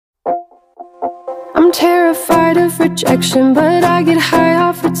I'm terrified of rejection, but I get high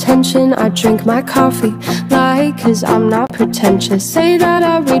off attention. I drink my coffee light, cause I'm not pretentious. Say that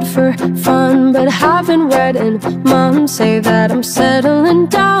I read for fun, but haven't read in months. Say that I'm settling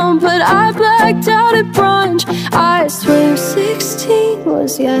down, but I blacked out at brunch. I swear 16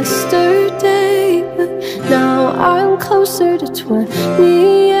 was yesterday, but now I'm closer to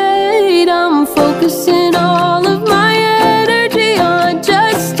 28. I'm focusing all of my energy on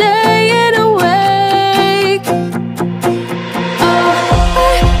just staying awake.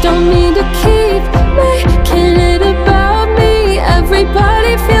 Don't need to keep making it about me.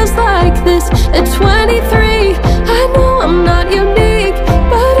 Everybody feels like this at 23. I know I'm not unique,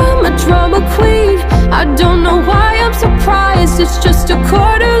 but I'm a drama queen. I don't know why I'm surprised. It's just a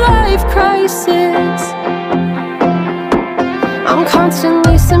quarter-life crisis. I'm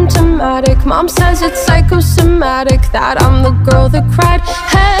constantly symptomatic. Mom says it's psychosomatic, that I'm the girl that cried.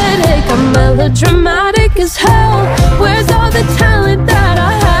 Headache, I'm melodramatic as hell. Where's all the talent that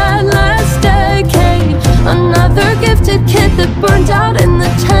I had last decade? Another gifted kid that burned out in the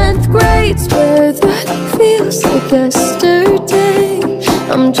 10th grade. Swear that feels like yesterday.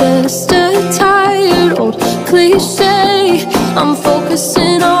 I'm just a tired old cliche. I'm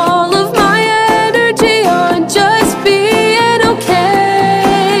focusing all of my energy on just being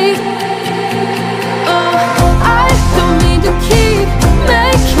okay. I don't need to keep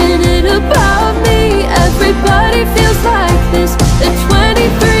making it about me. Everybody feels like this at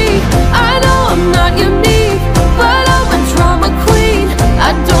 23. I know I'm not unique, but I'm a drama queen.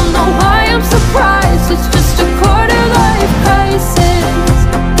 I don't know why I'm surprised. It's just a quarter-life crisis.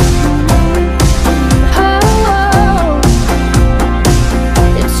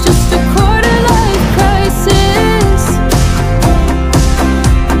 It's just a quarter-life crisis.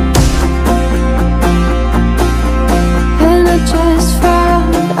 And I just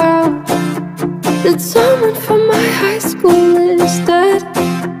found out that someone from